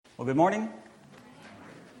Well, good morning.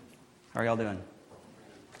 How are y'all doing?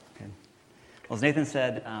 Good. Well, as Nathan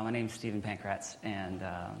said, my name is Stephen Pankratz, and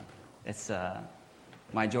it's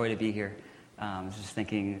my joy to be here. I was just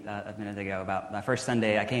thinking a minute ago about my first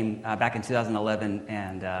Sunday. I came back in 2011,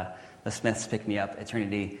 and the Smiths picked me up at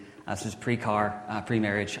Trinity. This was pre-car,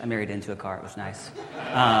 pre-marriage. I married into a car. It was nice.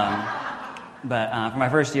 But for my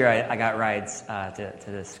first year, I got rides to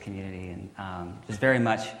this community, and just very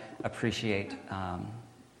much appreciate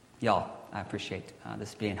y'all. I appreciate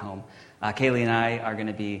this being home. Kaylee and I are going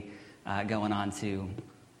to be going on to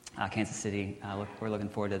Kansas City. We're looking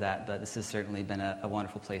forward to that, but this has certainly been a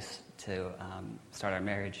wonderful place to start our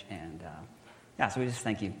marriage. And so we just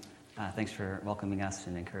thank you. Thanks for welcoming us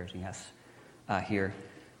and encouraging us here.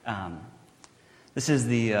 This is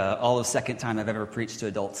the all of second time I've ever preached to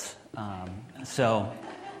adults. So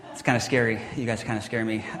it's kind of scary. You guys kind of scare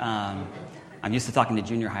me. I'm used to talking to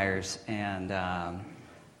junior hires,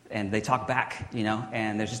 and they talk back,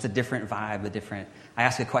 and there's just a different vibe, I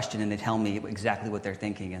ask a question and they tell me exactly what they're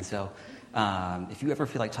thinking. And so if you ever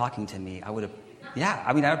feel like talking to me, I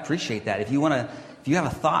appreciate that. If you have a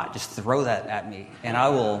thought, just throw that at me and I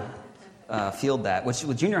will field that, which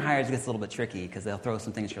with junior hires gets a little bit tricky because they'll throw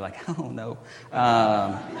some things you're like, oh no.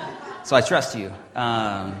 So I trust you.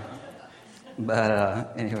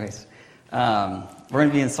 Anyways, we're going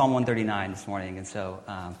to be in Psalm 139 this morning, and so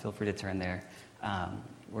feel free to turn there.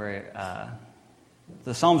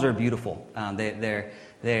 The Psalms are beautiful. They're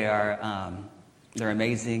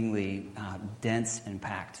amazingly dense and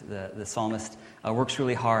packed. The psalmist works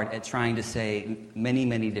really hard at trying to say many,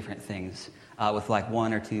 many different things with like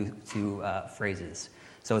one or two phrases.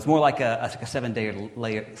 So it's more like a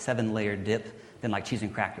seven-layer dip than like cheese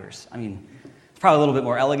and crackers. I mean, it's probably a little bit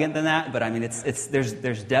more elegant than that, but I mean,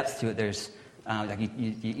 there's depth to it. There's like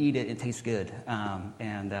you eat it, it tastes good,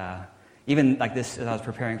 even like this, as I was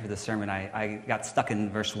preparing for this sermon, I got stuck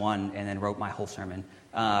in verse 1 and then wrote my whole sermon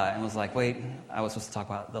and was like, wait, I was supposed to talk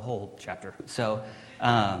about the whole chapter. So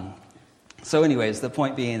anyways, the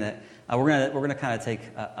point being that we're gonna kind of take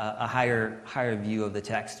a higher view of the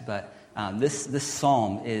text, but this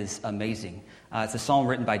psalm is amazing. It's a psalm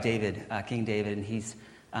written by David, King David,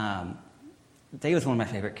 and David's one of my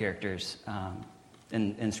favorite characters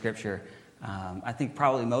in Scripture. I think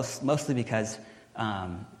probably mostly because.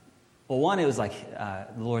 Well, one, it was like the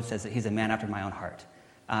Lord says that he's a man after my own heart.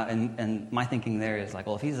 And my thinking there is like,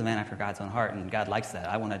 well, if he's a man after God's own heart and God likes that,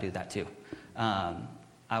 I want to do that too. I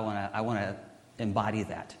want to embody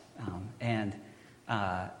that. And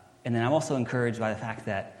then I'm also encouraged by the fact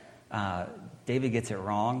that David gets it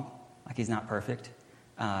wrong, like he's not perfect.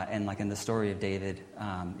 And like in the story of David,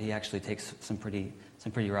 he actually takes some pretty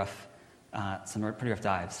rough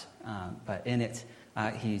dives. But in it,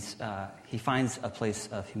 he finds a place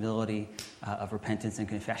of humility, of repentance and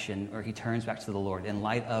confession, where he turns back to the Lord in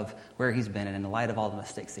light of where he's been and in the light of all the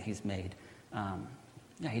mistakes that he's made.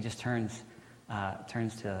 He just turns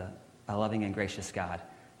to a loving and gracious God,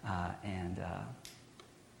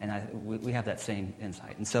 we have that same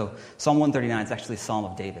insight. And so Psalm 139 is actually a Psalm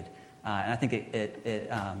of David, and I think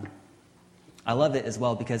I love it as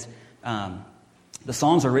well because. The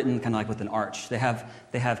Psalms are written kind of like with an arch. They have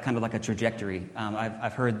kind of like a trajectory.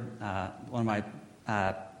 I've heard one of my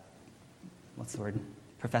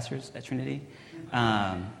professors at Trinity,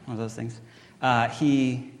 one of those things.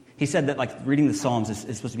 He said that like reading the Psalms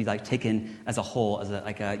is supposed to be like taken as a whole,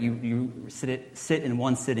 you sit in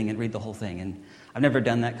one sitting and read the whole thing. And I've never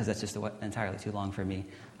done that because that's just entirely too long for me.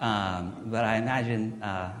 But I imagine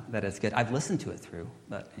that it's good. I've listened to it through,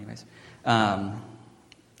 but anyways.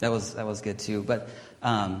 That was good too. But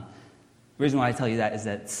the reason why I tell you that is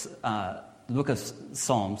that the book of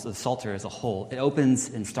Psalms, the Psalter as a whole, it opens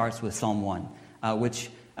and starts with Psalm 1, which,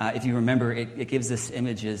 if you remember, it gives us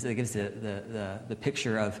images. It gives the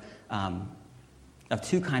picture of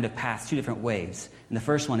two kind of paths, two different ways. And the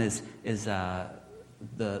first one is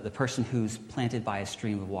the person who's planted by a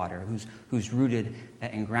stream of water, who's rooted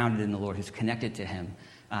and grounded in the Lord, who's connected to Him.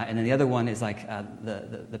 And then the other one is like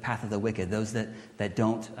the path of the wicked, those that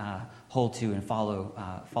don't hold to and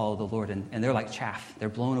follow the Lord, and they're like chaff; they're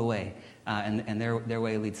blown away, and their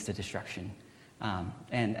way leads to destruction.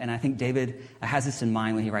 And I think David has this in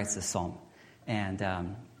mind when he writes this psalm, and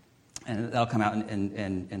that'll come out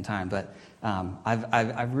in time. But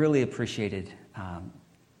I've really appreciated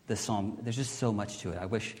this psalm. There's just so much to it. I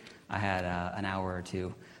wish I had an hour or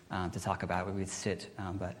two to talk about it where we'd sit,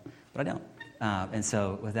 but I don't. And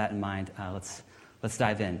so with that in mind, let's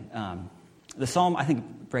dive in. The psalm, I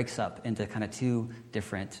think, breaks up into kind of two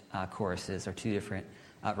different choruses or two different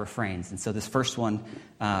refrains. And so this first one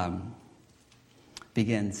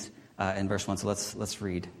begins in verse 1. So let's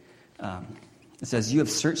read. It says, "You have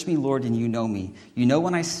searched me, Lord, and you know me. You know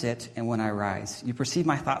when I sit and when I rise. You perceive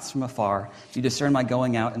my thoughts from afar. You discern my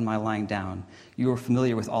going out and my lying down. You are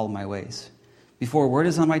familiar with all of my ways. Before a word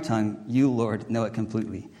is on my tongue, you, Lord, know it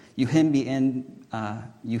completely. You hem me in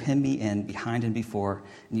behind and before,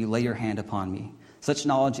 and you lay your hand upon me. Such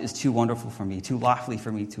knowledge is too wonderful for me, too lofty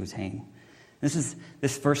for me to attain."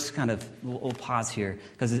 This first kind of little pause here,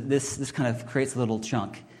 because this kind of creates a little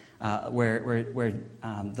chunk. Where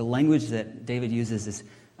the language that David uses is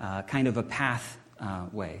kind of a path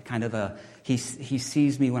way, kind of he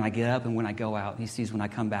sees me when I get up and when I go out. He sees when I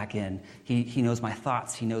come back in. He knows my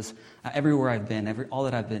thoughts. He knows everywhere I've been, all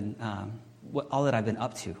that I've been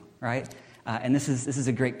up to, right? And this is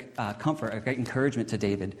a great comfort, a great encouragement to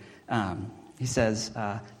David. He says,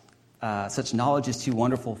 "Such knowledge is too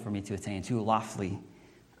wonderful for me to attain, too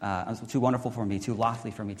wonderful for me, too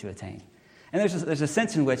lofty for me to attain." And there's a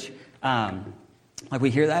sense in which, like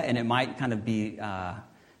we hear that, and it might kind of be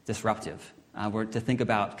disruptive. We're to think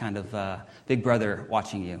about kind of Big Brother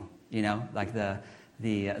watching you, like the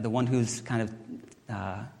one who's kind of.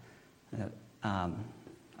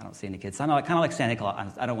 I don't see any kids. Kind of like Santa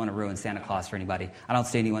Claus. I don't want to ruin Santa Claus for anybody. I don't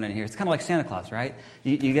see anyone in here. It's kind of like Santa Claus, right?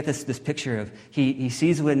 You get this picture of he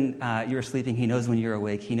sees when you're sleeping. He knows when you're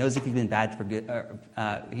awake. He knows if you've been bad for good.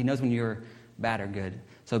 He knows when you're bad or good.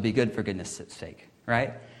 So be good for goodness sake,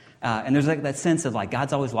 right? And there's like that sense of like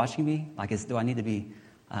God's always watching me. Like, do I need to be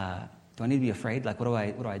afraid? Like, what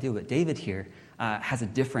do I do? But David here has a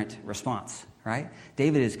different response, right?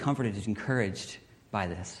 David is comforted, is encouraged by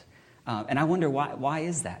this, and I wonder why. Why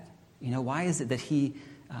is that? Why is it that he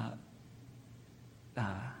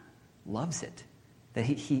loves it? That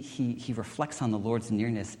he reflects on the Lord's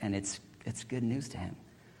nearness, and it's good news to him.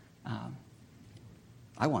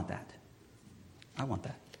 I want that.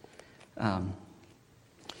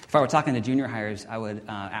 If I were talking to junior hires, I would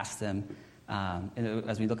ask them,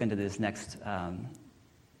 as we look into this next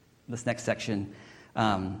section,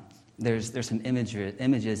 there's some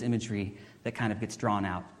imagery that kind of gets drawn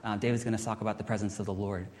out. David's going to talk about the presence of the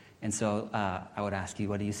Lord, and so I would ask you,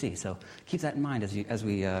 what do you see? So keep that in mind as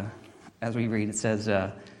we read. It says,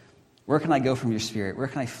 "Where can I go from your spirit? Where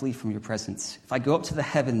can I flee from your presence? If I go up to the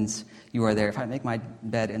heavens, you are there. If I make my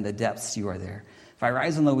bed in the depths, you are there. If I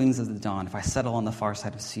rise on the wings of the dawn, if I settle on the far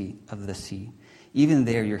side of the sea, even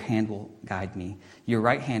there your hand will guide me. Your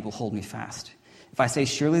right hand will hold me fast. If I say,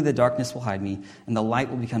 surely the darkness will hide me, and the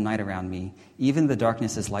light will become night around me, even the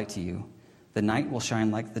darkness is light to you. The night will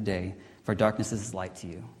shine like the day, for darkness is light to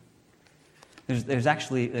you."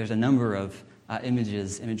 There's a number of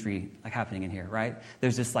imagery like happening in here, right?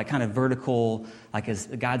 There's this like kind of vertical, like as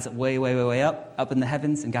God's way, way, way, way up in the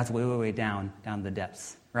heavens, and God's way, way, way down in the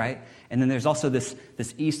depths, right? And then there's also this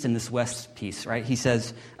east and this west piece, right? He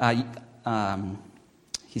says, "If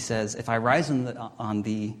I rise on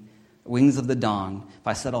the wings of the dawn, if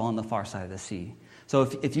I settle on the far side of the sea." So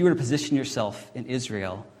if you were to position yourself in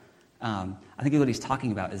Israel, I think what he's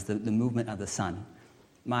talking about is the movement of the sun.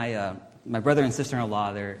 My brother and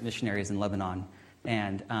sister-in-law, they're missionaries in Lebanon,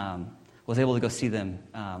 and was able to go see them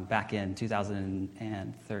back in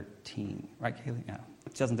 2013, right, Kaylee? Yeah,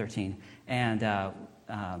 2013. And it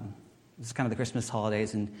was kind of the Christmas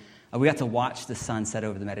holidays, and we got to watch the sun set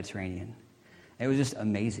over the Mediterranean. It was just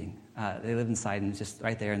amazing. They live inside, and it's just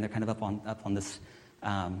right there, and they're kind of up on this,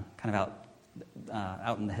 kind of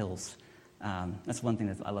out in the hills. That's one thing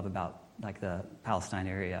that I love about like the Palestine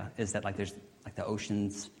area, is that like there's like the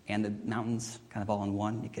oceans and the mountains kind of all in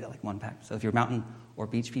one. You get it like one pack. So if you're mountain or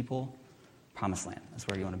beach people, promised land. That's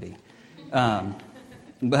where you want to be.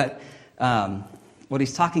 But what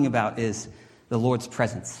he's talking about is the Lord's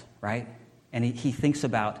presence, right? And he thinks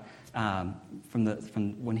about from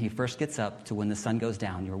when he first gets up to when the sun goes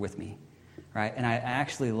down, you're with me, right? And I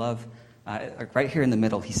actually love, right here in the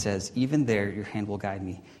middle, he says, even there your hand will guide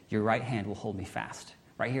me. Your right hand will hold me fast.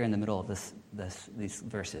 Right here in the middle of these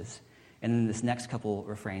verses. And then this next couple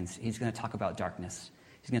refrains, he's going to talk about darkness.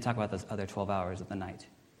 He's going to talk about those other 12 hours of the night.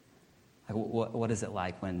 Like, what is it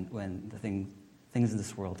like when the things in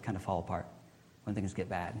this world kind of fall apart, when things get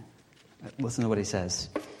bad? Listen to what he says.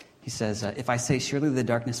 He says, if I say, surely the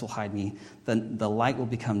darkness will hide me, then the light will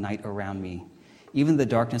become night around me. Even the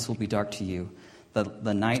darkness will be dark to you.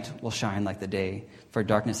 The night will shine like the day, for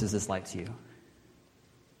darkness is as light to you.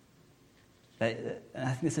 I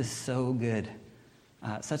think this is so good.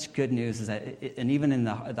 Such good news is that, and even in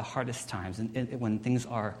the hardest times, and when things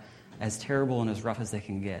are as terrible and as rough as they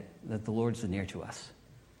can get, that the Lord is near to us.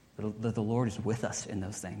 That the Lord is with us in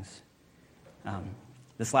those things.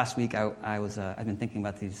 This last week, I've been thinking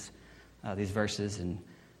about these verses and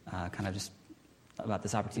kind of just about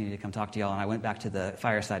this opportunity to come talk to y'all, and I went back to the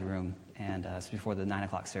fireside room, and it's before the 9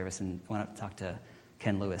 o'clock service, and went up to talk to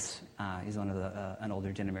Ken Lewis. He's one of an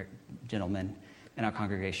older gentleman in our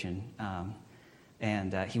congregation,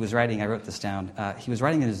 and he was writing. I wrote this down. He was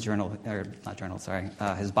writing in his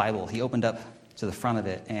his Bible. He opened up to the front of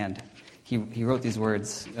it, and he wrote these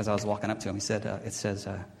words as I was walking up to him. He said, "It says,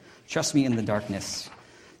 trust me in the darkness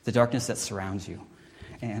that surrounds you."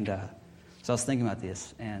 And so I was thinking about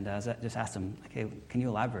this, and I just asked him, "Okay, can you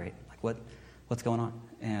elaborate? Like, what's going on?"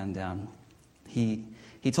 And he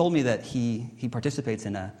told me that he participates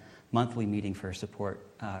in a monthly meeting for support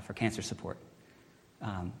for cancer support,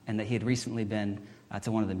 and that he had recently been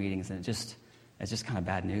to one of the meetings, and it's just kind of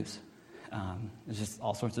bad news. There's just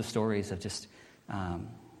all sorts of stories of just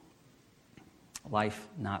life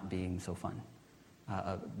not being so fun,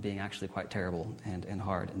 being actually quite terrible and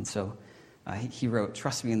hard. And so he wrote,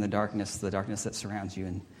 "Trust me in the darkness that surrounds you."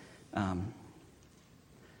 And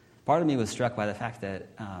part of me was struck by the fact that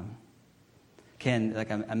Ken, like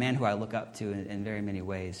a man who I look up to in very many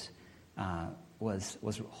ways,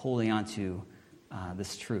 was holding on to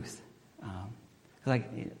this truth. Like,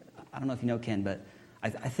 I don't know if you know Ken, but I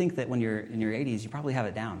think that when you're in your 80s, you probably have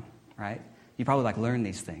it down, right? You probably like learn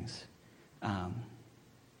these things.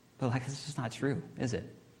 But like, it's just not true, is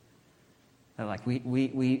it? That like we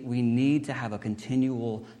need to have a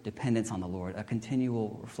continual dependence on the Lord, a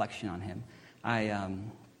continual reflection on Him.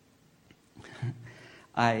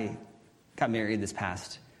 I got married this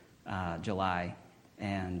past July,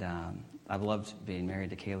 and I've loved being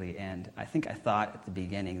married to Kaylee. And I think I thought at the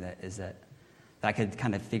beginning that I could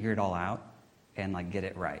kind of figure it all out and like get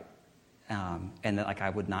it right, and that like I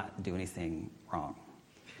would not do anything wrong.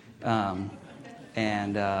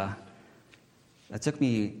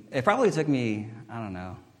 It probably took me, I don't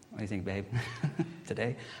know, what do you think, babe?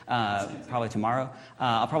 Today? Probably tomorrow.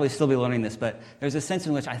 I'll probably still be learning this, but there's a sense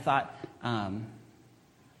in which I thought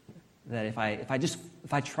that if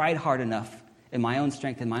I tried hard enough in my own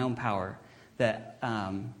strength and my own power, that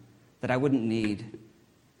I wouldn't need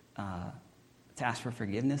to ask for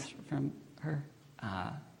forgiveness from her,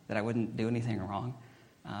 that I wouldn't do anything wrong.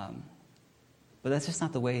 But that's just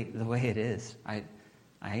not the way it is. I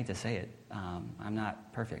hate to say it. I'm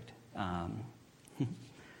not perfect.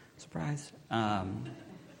 Surprise. But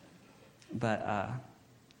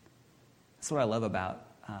that's what I love about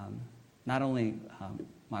not only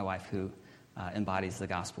my wife, who embodies the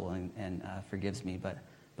gospel and forgives me, but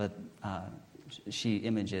she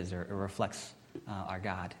images or reflects our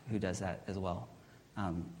God, who does that as well.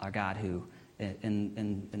 Our God, who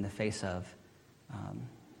in the face of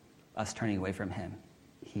us turning away from Him,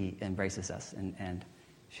 He embraces us and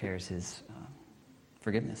shares His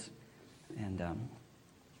forgiveness. And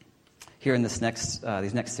here in these next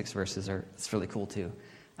 6 verses it's really cool too.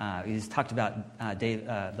 He's talked about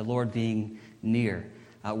the Lord being near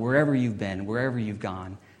wherever you've been, wherever you've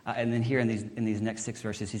gone, and then here in these next 6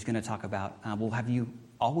 verses, he's going to talk about, well, have you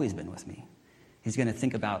always been with me? He's going to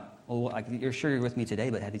think about, well, you're sure you're with me today,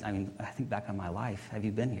 but I think back on my life. Have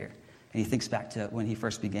you been here? And he thinks back to when he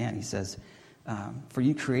first began. He says, "For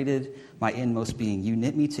you created my inmost being. You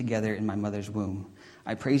knit me together in my mother's womb.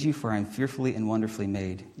 I praise you, for I am fearfully and wonderfully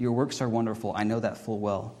made. Your works are wonderful. I know that full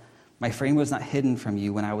well. My frame was not hidden from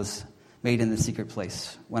you when I was made in the secret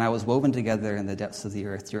place. When I was woven together in the depths of the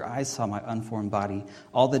earth, your eyes saw my unformed body.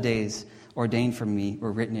 All the days ordained for me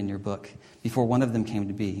were written in your book, before one of them came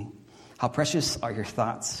to be. How precious are your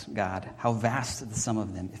thoughts, God. How vast the sum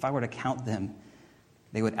of them. If I were to count them,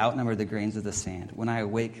 they would outnumber the grains of the sand. When I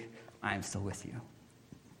awake, I am still with you."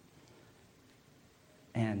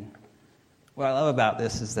 And what I love about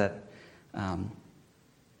this is that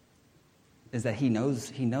he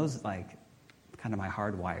knows like kind of my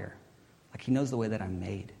hardwire. Like he knows the way that I'm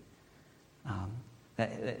made.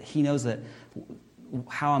 That he knows that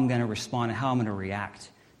how I'm going to respond and how I'm going to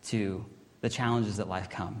react to the challenges that life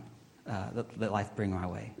that life bring my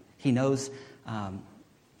way. He knows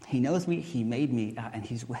me. He made me, and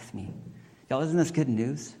He's with me. Y'all, isn't this good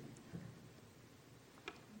news?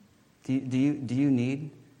 Do you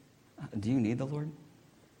need the Lord?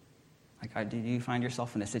 Like, do you find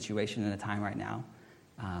yourself in a situation in a time right now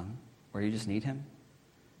where you just need Him?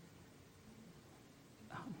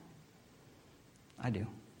 I do.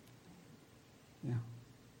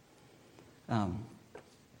 Yeah.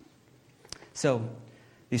 So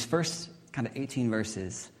these first kind of 18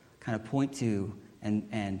 verses kind of point to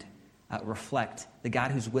and reflect the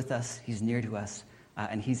God who's with us, He's near to us,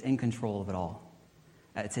 and He's in control of it all.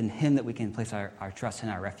 It's in Him that we can place our trust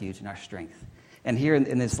and our refuge and our strength. And here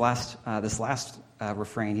in this last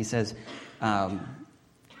refrain, he says,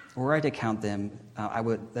 Were I to count them,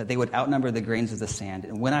 that they would outnumber the grains of the sand.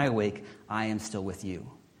 And when I awake, I am still with you.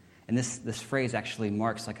 And this phrase actually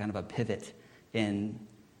marks like kind of a pivot in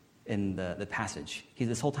the passage.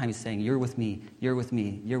 This whole time he's saying, you're with me, you're with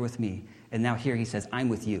me, you're with me. And now here he says, I'm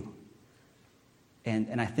with you.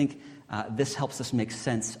 And I think this helps us make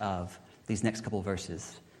sense of these next couple of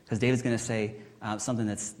verses. Because David's going to say something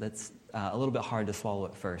that's a little bit hard to swallow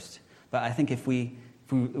at first. But I think if we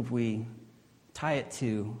tie it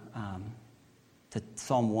to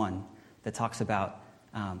Psalm 1 that talks about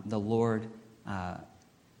the Lord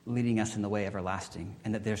leading us in the way everlasting,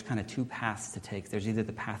 and that there's kind of two paths to take. There's either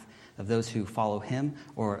the path of those who follow him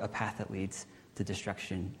or a path that leads to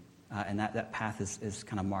destruction. And that path is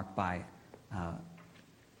kind of marked by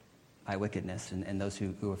wickedness and those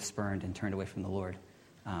who have spurned and turned away from the Lord.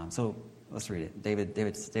 So let's read it.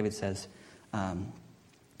 David says,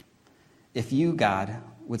 if you, God,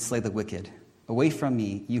 would slay the wicked, away from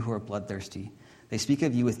me, you who are bloodthirsty. They speak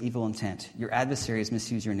of you with evil intent. Your adversaries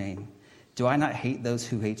misuse your name. Do I not hate those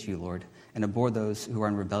who hate you, Lord, and abhor those who are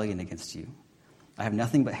in rebellion against you? I have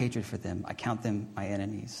nothing but hatred for them. I count them my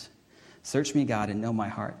enemies. Search me, God, and know my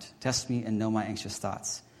heart. Test me and know my anxious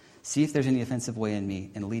thoughts. See if there's any offensive way in me,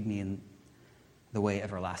 and lead me in the way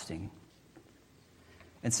everlasting.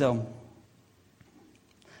 And so,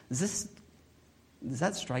 does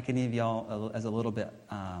that strike any of y'all as a little bit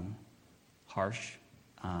harsh?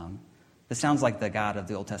 This sounds like the God of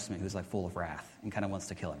the Old Testament who's like full of wrath and kind of wants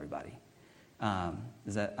to kill everybody. I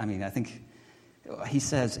think he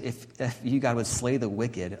says, if you, God, would slay the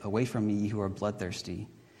wicked, away from me, you who are bloodthirsty.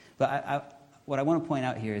 But what I want to point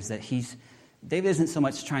out here is that David isn't so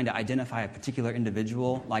much trying to identify a particular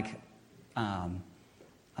individual, like I'm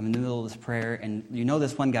in the middle of this prayer, and you know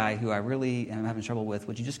this one guy who I really am having trouble with,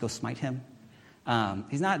 would you just go smite him?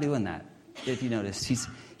 He's not doing that, if you notice.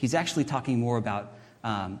 He's actually talking more about,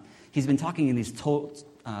 he's been talking in these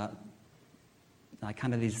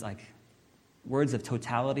words of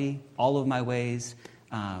totality, all of my ways,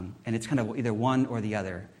 and it's kind of either one or the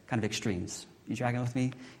other, kind of extremes. You tracking with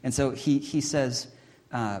me? And so he says,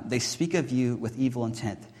 they speak of you with evil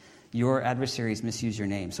intent. Your adversaries misuse your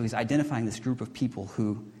name. So he's identifying this group of people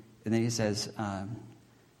who, and then he says,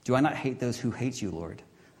 do I not hate those who hate you, Lord,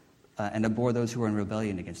 and abhor those who are in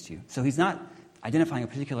rebellion against you? So he's not identifying a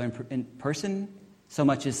particular person so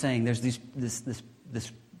much as saying there's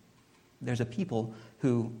a people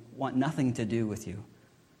who want nothing to do with you,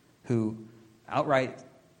 who outright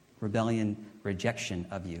rebellion, rejection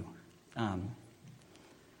of you.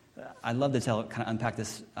 I'd love to kind of unpack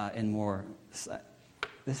this in more.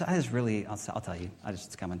 This is really, I'll tell you.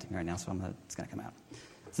 It's coming to me right now, so it's going to come out.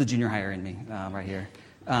 It's the junior hire in me right here.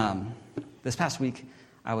 This past week,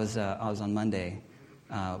 I was on Monday,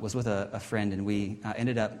 was with a friend, and we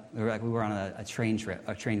ended up, we were on a train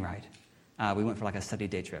ride. We went for like a study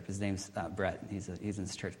day trip. His name's Brett. He's in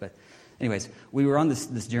this church. But anyways, we were on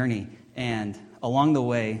this journey, and along the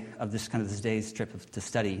way of this day's trip to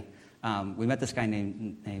study, we met this guy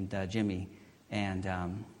named Jimmy, and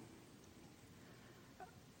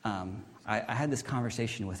I had this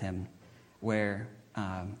conversation with him where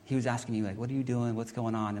he was asking me, like, what are you doing? What's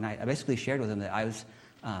going on? And I basically shared with him that I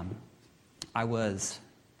was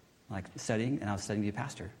like studying, and I was studying to be a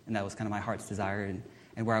pastor, and that was kind of my heart's desire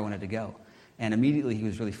and where I wanted to go. And immediately he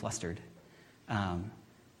was really flustered,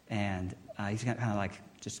 and he's kind of like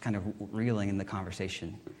just kind of reeling in the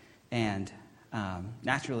conversation. And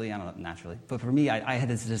naturally, but for me, I had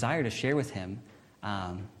this desire to share with him,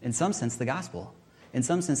 in some sense, the gospel. In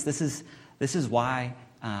some sense, this is why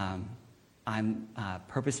I'm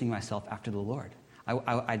purposing myself after the Lord.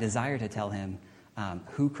 I desire to tell him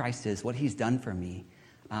who Christ is, what he's done for me,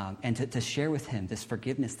 and to share with him this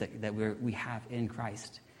forgiveness that we have in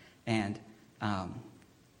Christ. And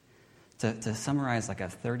to summarize like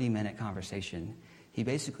a 30-minute conversation, he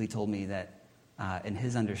basically told me that in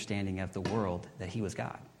his understanding of the world, that he was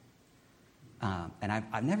God. And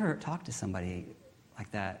I've never talked to somebody like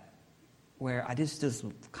that where I just was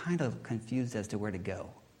kind of confused as to where to go.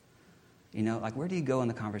 You know, like, where do you go in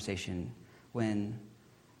the conversation when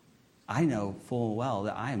I know full well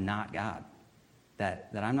that I am not God, that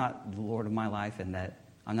I'm not the Lord of my life, and that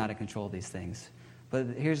I'm not in control of these things? But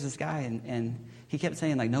here's this guy, and he kept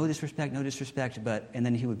saying, like, no disrespect, and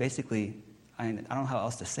then he would basically, I don't know how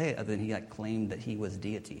else to say it other than he like claimed that he was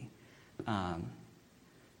deity.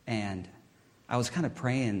 And I was kind of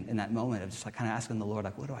praying in that moment of just like kind of asking the Lord,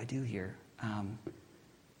 like, what do I do here?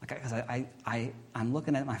 Because I'm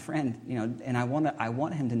looking at my friend, you know, and I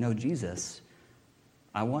want him to know Jesus.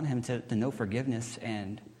 I want him to know forgiveness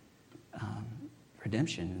and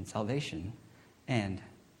redemption and salvation. And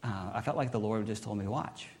I felt like the Lord just told me to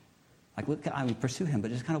watch. Like, look, I would pursue him,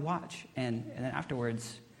 but just kind of watch. And then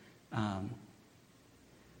afterwards, I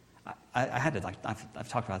had to, like, I've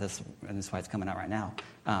talked about this, and this is why it's coming out right now,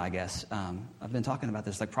 I guess. I've been talking about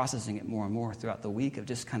this, like, processing it more and more throughout the week of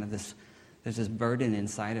just kind of this, there's this burden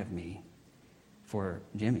inside of me for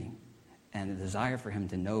Jimmy and a desire for him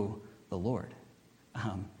to know the Lord.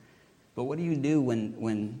 But what do you do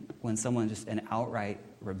when someone just an outright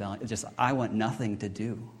rebellion, just, I want nothing to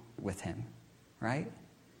do with him, right?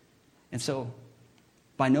 And so,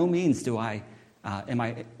 by no means do I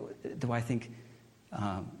think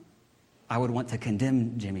I would want to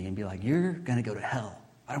condemn Jimmy and be like, you're going to go to hell.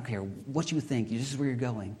 I don't care what you think. This is where you're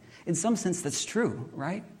going. In some sense, that's true,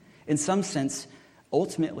 right? In some sense,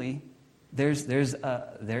 ultimately, there is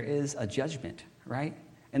a judgment, right?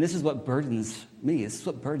 And this is what burdens me. This is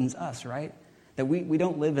what burdens us, right? That we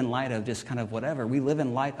don't live in light of just kind of whatever. We live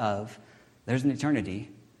in light of there's an eternity,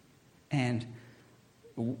 and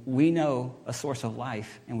we know a source of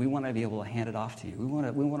life, and we want to be able to hand it off to you. We want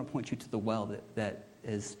to point you to the well that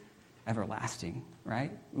is everlasting,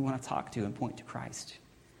 right? We want to talk to and point to Christ.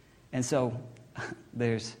 And so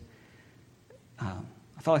there's, I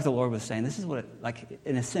felt like the Lord was saying, this is what, like,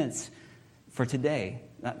 in a sense, for today,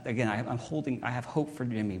 again, I have hope for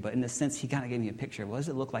Jimmy, but in a sense, he kind of gave me a picture. What does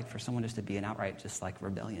it look like for someone just to be an outright, just like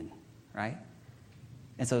rebellion, right?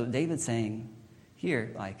 And so David's saying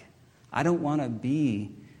here, like, I don't want to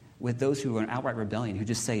be with those who are in outright rebellion, who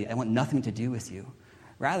just say, I want nothing to do with you.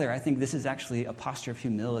 Rather, I think this is actually a posture of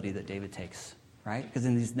humility that David takes, right? Because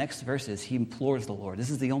in these next verses, he implores the Lord. This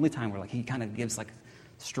is the only time where, like, he kind of gives, like,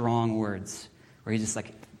 strong words, where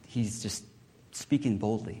he's just speaking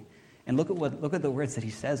boldly. And look at the words that he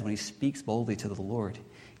says when he speaks boldly to the Lord.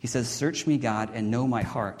 He says, search me, God, and know my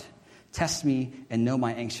heart. Test me and know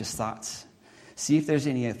my anxious thoughts. See if there's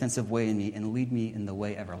any offensive way in me, and lead me in the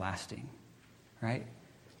way everlasting. Right?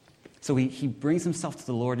 So he brings himself to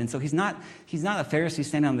the Lord, and so he's not a Pharisee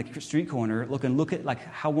standing on the street corner look at, like,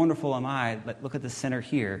 how wonderful am I? Look at the sinner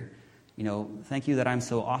here. You know, thank you that I'm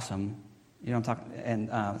so awesome. You know what I'm talking. And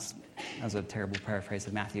that was a terrible paraphrase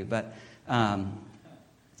of Matthew, but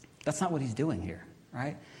that's not what he's doing here,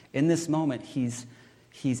 right? In this moment, he's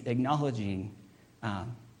acknowledging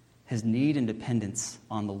his need and dependence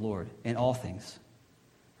on the Lord in all things,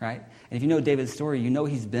 right? And if you know David's story, you know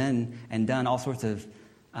he's been and done all sorts of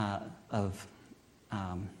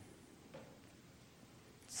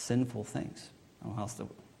sinful things. I don't know how else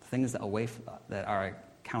things that are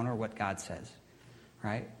counter what God says,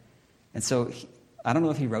 right? And so I don't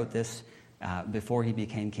know if he wrote this before he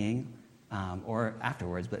became king or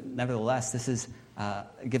afterwards, but nevertheless, this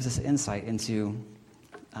gives us insight into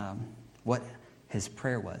what his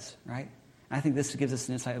prayer was, right? And I think this gives us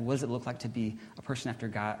an insight of what does it look like to be a person after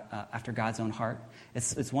God's own heart.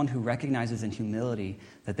 It's one who recognizes in humility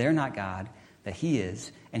that they're not God, that he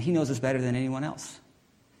is, and he knows us better than anyone else.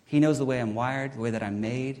 He knows the way I'm wired, the way that I'm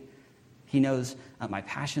made. He knows my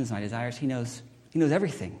passions, my desires. He knows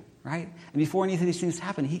everything, right? And before any of these things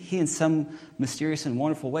happen, he in some mysterious and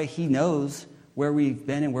wonderful way, he knows where we've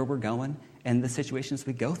been and where we're going and the situations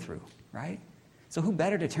we go through, right? So who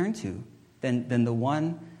better to turn to than the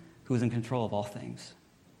one who is in control of all things,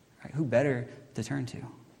 right? Who better to turn to?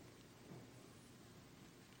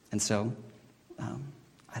 And so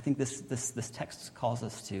I think this text calls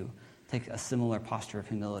us to take a similar posture of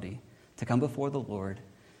humility, to come before the Lord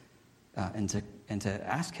and to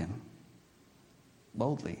ask him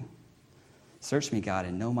boldly, search me, God,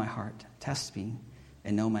 and know my heart. Test me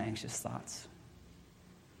and know my anxious thoughts.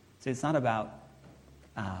 So it's not about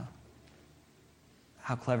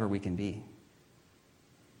how clever we can be.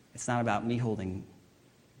 It's not about me holding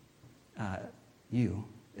you.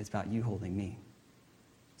 It's about you holding me.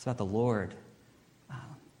 It's about the Lord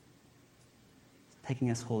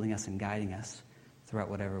taking us, holding us, and guiding us throughout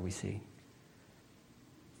whatever we see.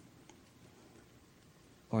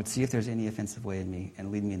 Lord, see if there's any offensive way in me and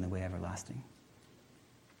lead me in the way everlasting.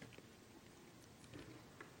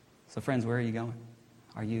 So friends, where are you going?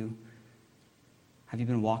 Have you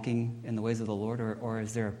been walking in the ways of the Lord, or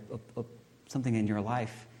is there something in your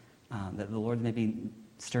life that the Lord may be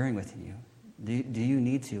stirring within you? Do you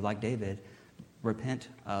need to, like David, repent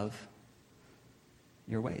of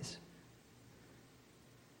your ways?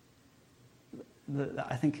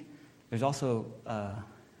 I think there's also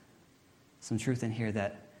some truth in here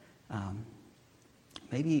that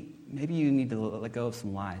maybe you need to let go of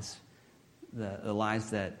some lies, the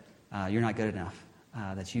lies that you're not good enough,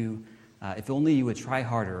 that you, if only you would try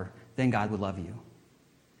harder, then God would love you.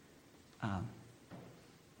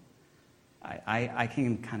 I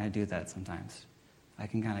can kind of do that sometimes. I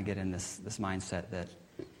can kind of get in this mindset that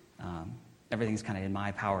everything's kind of in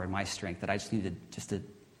my power and my strength, that I just needed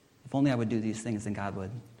if only I would do these things, then God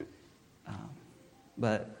would.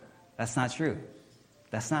 But that's not true.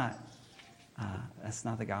 That's not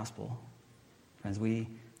the gospel. Friends, we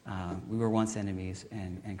were once enemies,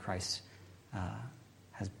 and Christ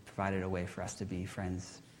has provided a way for us to be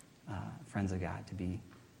friends of God, to be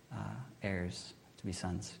heirs, to be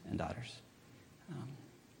sons and daughters.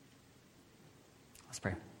 Let's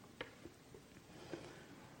pray.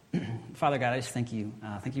 Father God, I just thank you.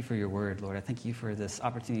 Thank you for your word, Lord. I thank you for this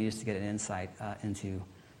opportunity just to get an insight into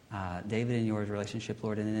David and your relationship,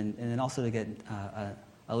 Lord, and then also to get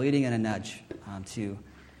a leading and a nudge to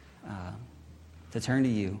turn to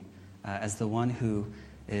you as the one who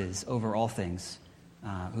is over all things,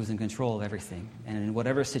 who's in control of everything. And in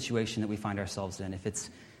whatever situation that we find ourselves in, if it's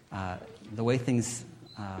the way things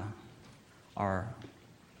are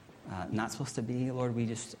not supposed to be, Lord, we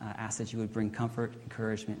just ask that you would bring comfort,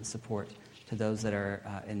 encouragement, and support to those that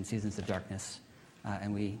are in seasons of darkness.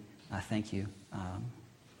 And we thank you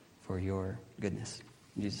for your goodness.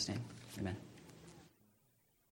 In Jesus' name, amen.